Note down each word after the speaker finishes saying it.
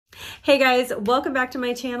Hey guys, welcome back to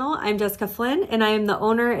my channel. I'm Jessica Flynn and I am the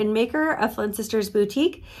owner and maker of Flynn Sisters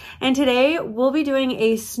Boutique. And today we'll be doing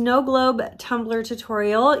a snow globe tumbler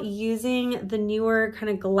tutorial using the newer kind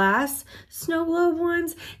of glass snow globe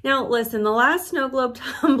ones. Now listen, the last snow globe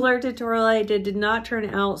tumbler tutorial I did not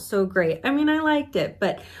turn out so great. I mean, I liked it,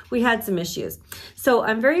 but we had some issues. So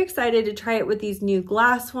I'm very excited to try it with these new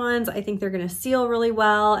glass ones. I think they're gonna seal really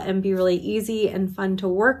well and be really easy and fun to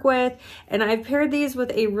work with. And I've paired these with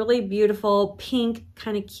a really beautiful pink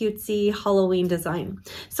kind of cutesy Halloween design.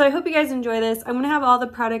 So I hope you guys enjoy this. I'm going to have all the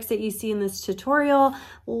products that you see in this tutorial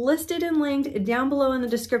listed and linked down below in the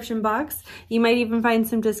description box. You might even find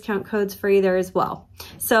some discount codes for you there as well.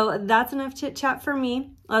 So that's enough chit chat for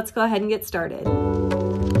me. Let's go ahead and get started.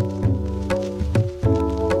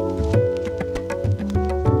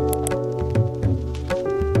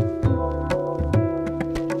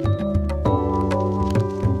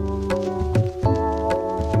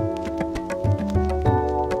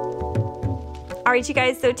 All right, you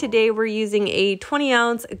guys, so today we're using a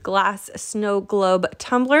 20-ounce glass snow globe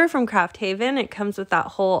tumbler from Craft Haven. It comes with that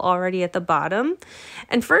hole already at the bottom.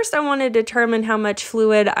 And first I want to determine how much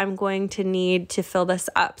fluid I'm going to need to fill this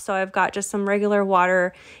up. So I've got just some regular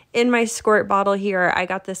water in my squirt bottle here. I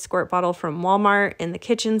got this squirt bottle from Walmart in the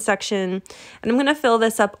kitchen section. And I'm going to fill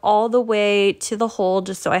this up all the way to the hole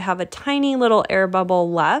just so I have a tiny little air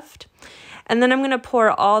bubble left. And then I'm going to pour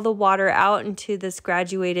all the water out into this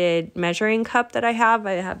graduated measuring cup that I have.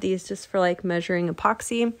 I have these just for like measuring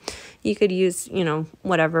epoxy. You could use, you know,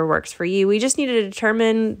 whatever works for you. We just need to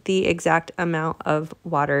determine the exact amount of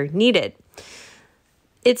water needed.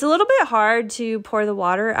 It's a little bit hard to pour the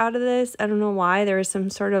water out of this. I don't know why. There was some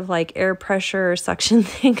sort of like air pressure or suction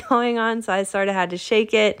thing going on, so I sort of had to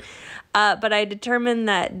shake it. But I determined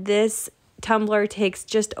that this tumbler takes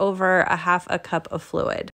just over a half a cup of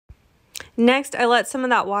fluid. Next, I let some of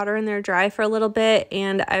that water in there dry for a little bit,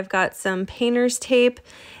 and I've got some painter's tape,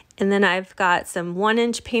 and then I've got some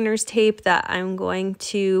 1-inch painter's tape that I'm going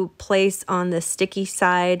to place on the sticky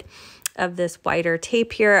side of this wider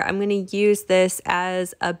tape here. I'm going to use this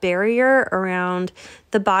as a barrier around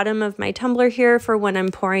the bottom of my tumbler here for when I'm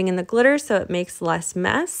pouring in the glitter so it makes less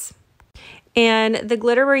mess. And the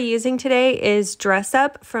glitter we're using today is Dress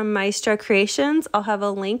Up from Misc Creations. I'll have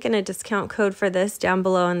a link and a discount code for this down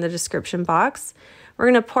below in the description box.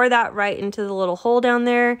 We're going to pour that right into the little hole down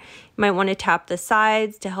there. You might want to tap the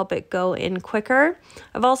sides to help it go in quicker.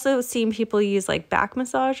 I've also seen people use like back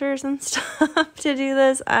massagers and stuff to do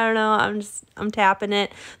this. I don't know, I'm tapping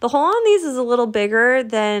it. The hole on these is a little bigger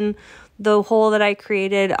than the hole that I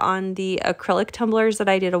created on the acrylic tumblers that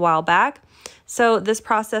I did a while back. So this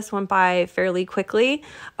process went by fairly quickly.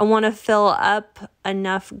 I want to fill up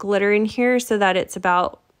enough glitter in here so that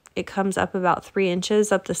it comes up about 3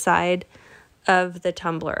 inches up the side of the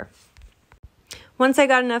tumbler. Once I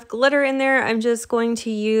got enough glitter in there, I'm just going to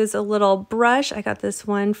use a little brush. I got this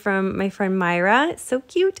one from my friend Myra. It's so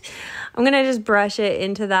cute. I'm going to just brush it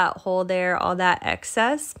into that hole there, all that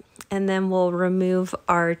excess, and then we'll remove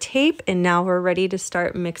our tape. And now we're ready to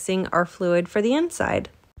start mixing our fluid for the inside.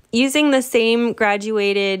 Using the same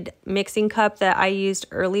graduated mixing cup that I used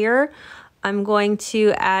earlier, I'm going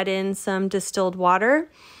to add in some distilled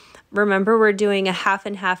water. Remember, we're doing a half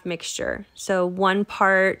and half mixture. So 1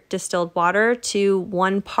 part distilled water to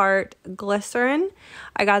 1 part glycerin.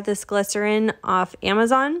 I got this glycerin off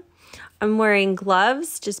Amazon. I'm wearing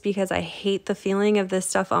gloves just because I hate the feeling of this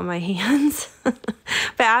stuff on my hands. But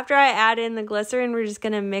after I add in the glycerin, we're just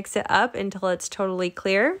gonna mix it up until it's totally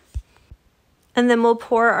clear. And then we'll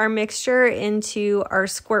pour our mixture into our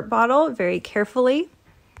squirt bottle very carefully.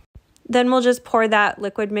 Then we'll just pour that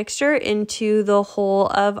liquid mixture into the hole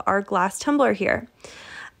of our glass tumbler here.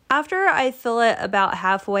 After I fill it about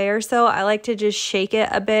halfway or so, I like to just shake it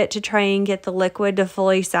a bit to try and get the liquid to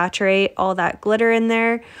fully saturate all that glitter in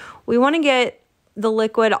there. We want to get the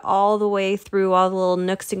liquid all the way through all the little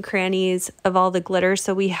nooks and crannies of all the glitter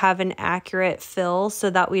so we have an accurate fill so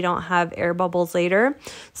that we don't have air bubbles later.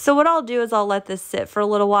 So what I'll do is I'll let this sit for a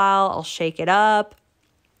little while, I'll shake it up,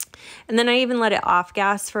 and then I even let it off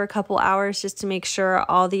gas for a couple hours just to make sure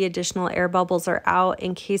all the additional air bubbles are out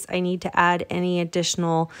in case I need to add any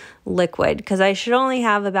additional liquid, because I should only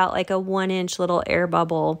have about like a 1-inch little air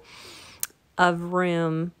bubble of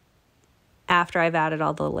room after I've added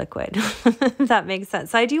all the liquid. If that makes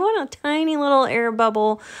sense. So I do want a tiny little air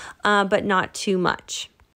bubble, but not too much.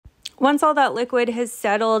 Once all that liquid has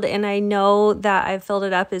settled and I know that I've filled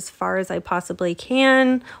it up as far as I possibly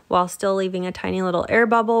can while still leaving a tiny little air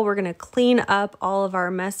bubble, we're going to clean up all of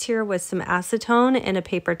our mess here with some acetone and a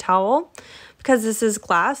paper towel. Because this is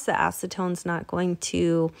glass, the acetone's not going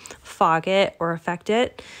to fog it or affect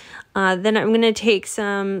it. Then I'm going to take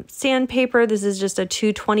some sandpaper. This is just a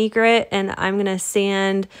 220 grit, and I'm going to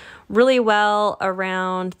sand really well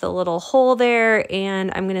around the little hole there,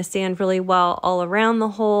 and I'm going to sand really well all around the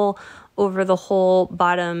hole over the whole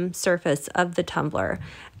bottom surface of the tumbler.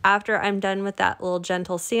 After I'm done with that little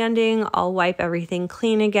gentle sanding, I'll wipe everything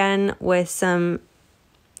clean again with some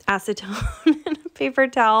acetone and a paper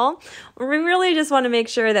towel. We really just want to make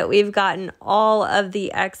sure that we've gotten all of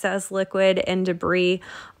the excess liquid and debris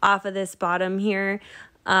off of this bottom here,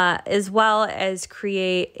 as well as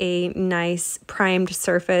create a nice primed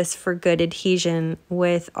surface for good adhesion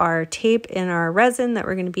with our tape and our resin that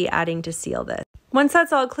we're going to be adding to seal this. Once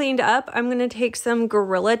that's all cleaned up, I'm going to take some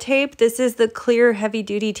Gorilla Tape. This is the clear heavy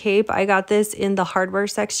duty tape. I got this in the hardware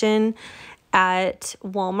section at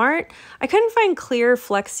Walmart. I couldn't find clear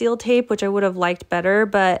Flex Seal tape, which I would have liked better,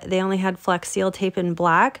 but they only had Flex Seal tape in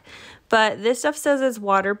black. But this stuff says it's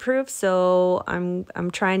waterproof, so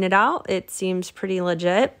I'm trying it out. It seems pretty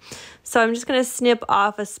legit. So I'm just going to snip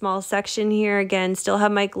off a small section here. Again, still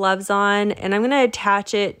have my gloves on, and I'm going to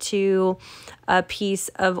attach it to a piece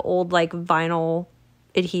of old like vinyl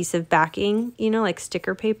adhesive backing, you know, like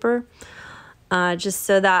sticker paper, just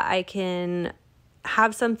so that I can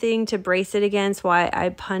have something to brace it against while I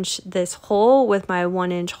punch this hole with my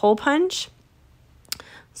 1-inch hole punch.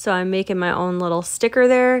 So I'm making my own little sticker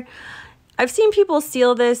there. I've seen people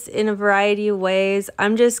seal this in a variety of ways.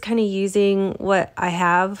 I'm just kind of using what I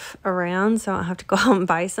have around so I don't have to go out and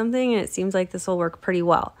buy something, and it seems like this will work pretty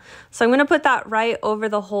well. So I'm going to put that right over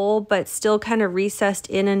the hole, but still kind of recessed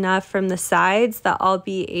in enough from the sides that I'll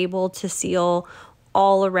be able to seal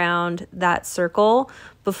all around that circle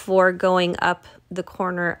before going up the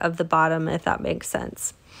corner of the bottom, if that makes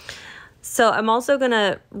sense. So I'm also going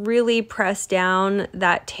to really press down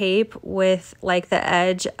that tape with like the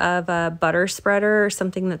edge of a butter spreader or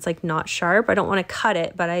something that's like not sharp. I don't want to cut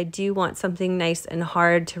it, but I do want something nice and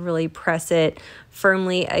hard to really press it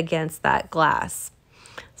firmly against that glass.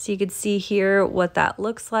 So you can see here what that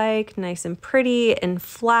looks like, nice and pretty and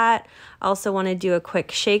flat. I also want to do a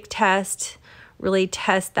quick shake test, really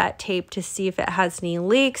test that tape to see if it has any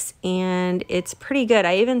leaks, and it's pretty good.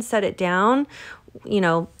 I even set it down, you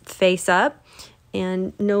know, face up,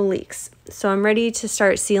 and no leaks. So I'm ready to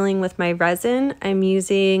start sealing with my resin. I'm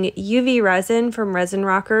using UV resin from Resin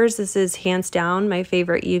Rockers. This is hands down my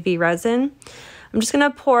favorite UV resin. I'm just gonna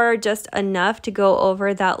pour just enough to go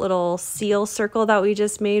over that little seal circle that we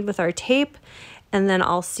just made with our tape, and then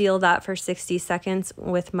I'll seal that for 60 seconds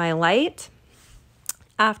with my light.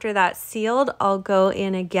 After that's sealed, I'll go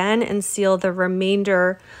in again and seal the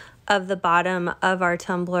remainder of the bottom of our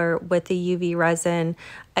tumbler with the UV resin,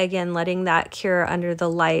 again letting that cure under the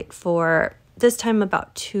light for this time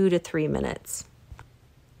about 2 to 3 minutes.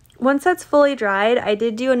 Once that's fully dried, I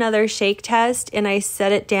did do another shake test, and I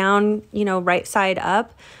set it down, you know, right side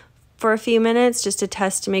up for a few minutes just to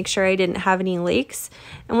test to make sure I didn't have any leaks.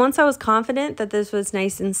 And once I was confident that this was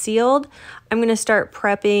nice and sealed, I'm going to start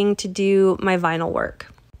prepping to do my vinyl work.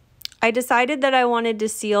 I decided that I wanted to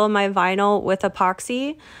seal my vinyl with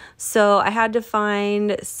epoxy, so I had to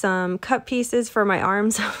find some cut pieces for my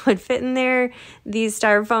arms that would fit in there. These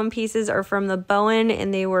styrofoam pieces are from the Bowen,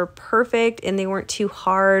 and they were perfect, and they weren't too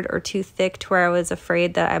hard or too thick to where I was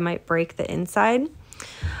afraid that I might break the inside.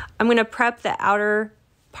 I'm going to prep the outer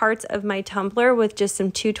parts of my tumbler with just some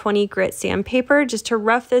 220 grit sandpaper just to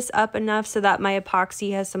rough this up enough so that my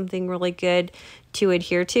epoxy has something really good to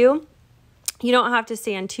adhere to. You don't have to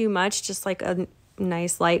sand too much, just like a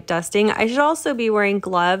nice light dusting. I should also be wearing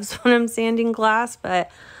gloves when I'm sanding glass,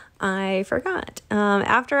 but I forgot.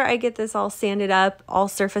 After I get this all sanded up, all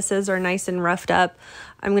surfaces are nice and roughed up,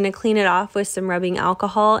 I'm going to clean it off with some rubbing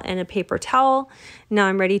alcohol and a paper towel. Now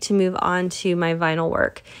I'm ready to move on to my vinyl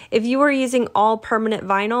work. If you were using all permanent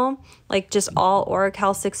vinyl, like just all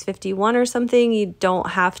Oracal 651 or something, you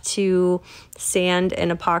don't have to sand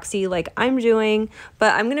and epoxy like I'm doing,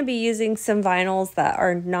 but I'm going to be using some vinyls that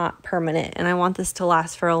are not permanent, and I want this to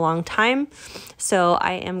last for a long time. So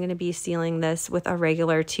I am going to be sealing this with a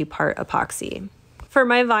regular 2-part epoxy. For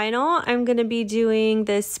my vinyl, I'm going to be doing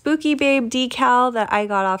this Spooky Babe decal that I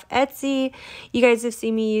got off Etsy. You guys have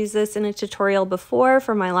seen me use this in a tutorial before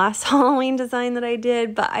for my last Halloween design that I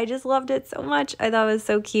did, but I just loved it so much. I thought it was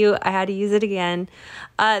so cute. I had to use it again.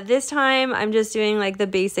 This time, I'm just doing like the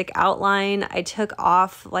basic outline. I took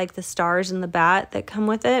off like the stars and the bat that come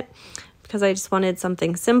with it, because I just wanted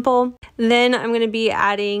something simple. Then I'm going to be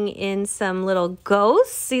adding in some little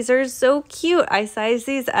ghosts. These are so cute. I sized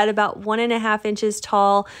these at about 1.5 inches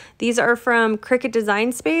tall. These are from CRICUT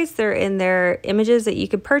Design Space. They're in their images that you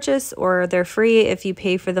could purchase, or they're free if you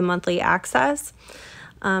pay for the monthly access.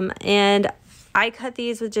 And I cut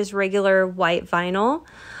these with just regular white vinyl.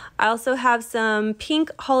 I also have some pink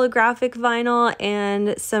holographic vinyl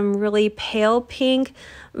and some really pale pink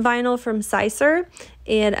vinyl from Sicer.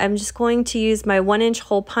 And I'm just going to use my 1-inch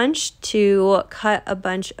hole punch to cut a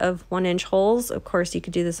bunch of 1-inch holes. Of course, you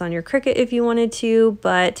could do this on your CRICUT if you wanted to,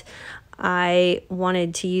 but I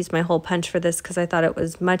wanted to use my hole punch for this because I thought it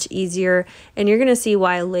was much easier, and you're going to see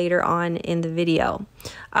why later on in the video.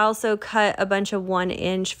 I also cut a bunch of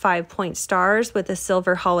 1-inch 5-point stars with a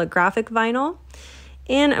silver holographic vinyl,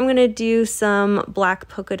 and I'm going to do some black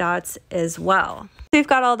polka dots as well. We've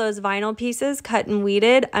got all those vinyl pieces cut and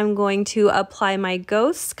weeded. I'm going to apply my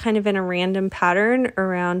ghosts kind of in a random pattern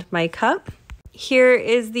around my cup. Here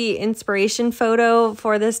is the inspiration photo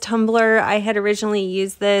for this tumbler. I had originally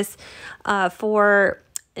used this for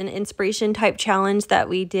an inspiration type challenge that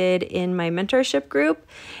we did in my mentorship group.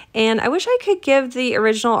 And I wish I could give the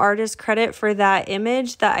original artist credit for that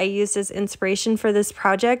image that I used as inspiration for this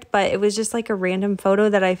project, but it was just like a random photo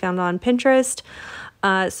that I found on Pinterest.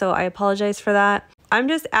 So I apologize for that. I'm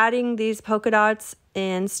just adding these polka dots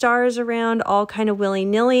and stars around all kind of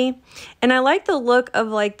willy-nilly. And I like the look of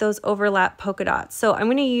like those overlap polka dots. So I'm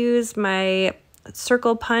going to use my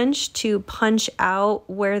circle punch to punch out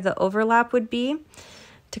where the overlap would be,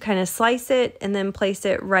 to kind of slice it and then place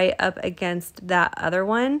it right up against that other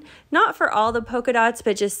one. Not for all the polka dots,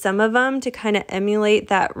 but just some of them to kind of emulate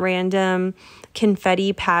that random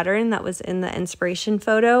confetti pattern that was in the inspiration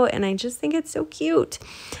photo. And I just think it's so cute.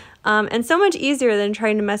 And so much easier than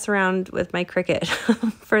trying to mess around with my CRICUT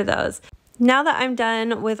for those. Now that I'm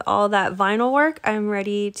done with all that vinyl work, I'm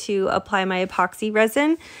ready to apply my epoxy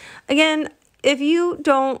resin. Again, if you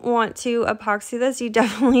don't want to epoxy this, you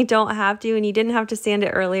definitely don't have to, and you didn't have to sand it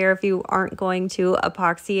earlier if you aren't going to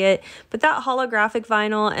epoxy it. But that holographic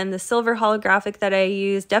vinyl and the silver holographic that I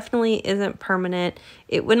use definitely isn't permanent.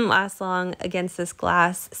 It wouldn't last long against this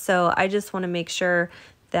glass, so I just want to make sure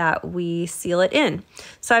that we seal it in.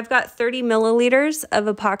 So I've got 30 milliliters of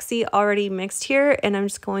epoxy already mixed here, and I'm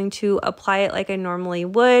just going to apply it like I normally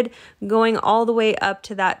would, going all the way up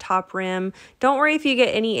to that top rim. Don't worry if you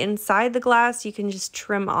get any inside the glass, you can just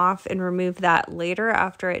trim off and remove that later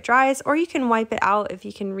after it dries, or you can wipe it out if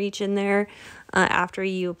you can reach in there after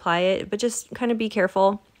you apply it, but just kind of be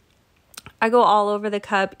careful. I go all over the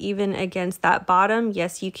cup, even against that bottom.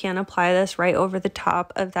 Yes, you can apply this right over the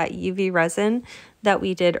top of that UV resin that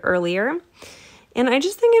we did earlier. And I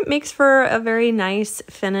just think it makes for a very nice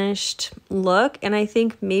finished look, and I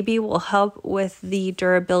think maybe will help with the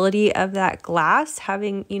durability of that glass,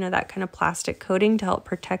 having, you know, that kind of plastic coating to help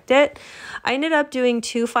protect it. I ended up doing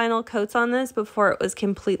 2 final coats on this before it was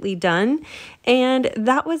completely done, and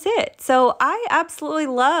that was it. So I absolutely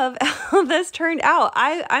love how this turned out.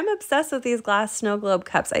 I'm obsessed with these glass snow globe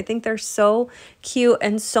cups. I think they're so cute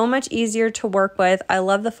and so much easier to work with. I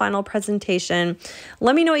love the final presentation.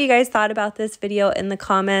 Let me know what you guys thought about this video in the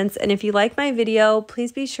comments, and if you like my video,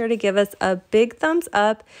 please be sure to give us a big thumbs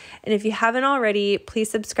up, and if you haven't already, please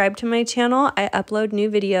subscribe to my channel. I upload new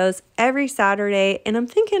videos every Saturday, and I'm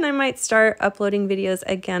thinking I might start uploading videos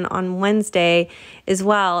again on Wednesday as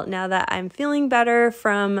well, now that I'm feeling better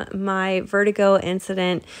from my vertigo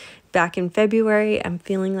incident back in February. I'm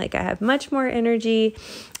feeling like I have much more energy,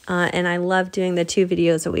 and I love doing the 2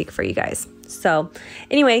 videos a week for you guys. So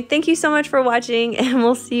anyway, thank you so much for watching, and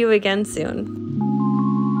we'll see you again soon.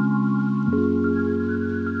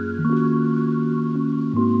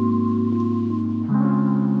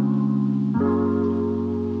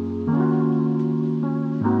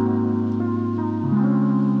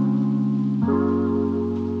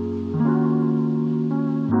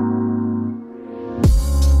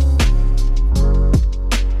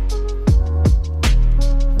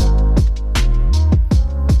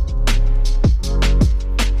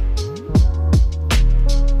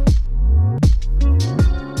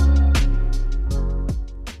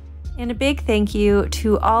 And a big thank you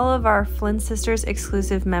to all of our Flynn Sisters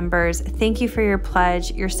exclusive members. Thank you for your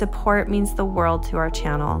pledge. Your support means the world to our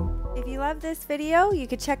channel. If you love this video, you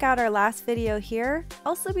could check out our last video here.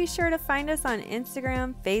 Also be sure to find us on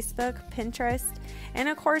Instagram, Facebook, Pinterest, and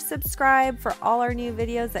of course subscribe for all our new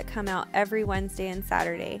videos that come out every Wednesday and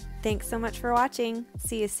Saturday. Thanks so much for watching.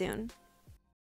 See you soon.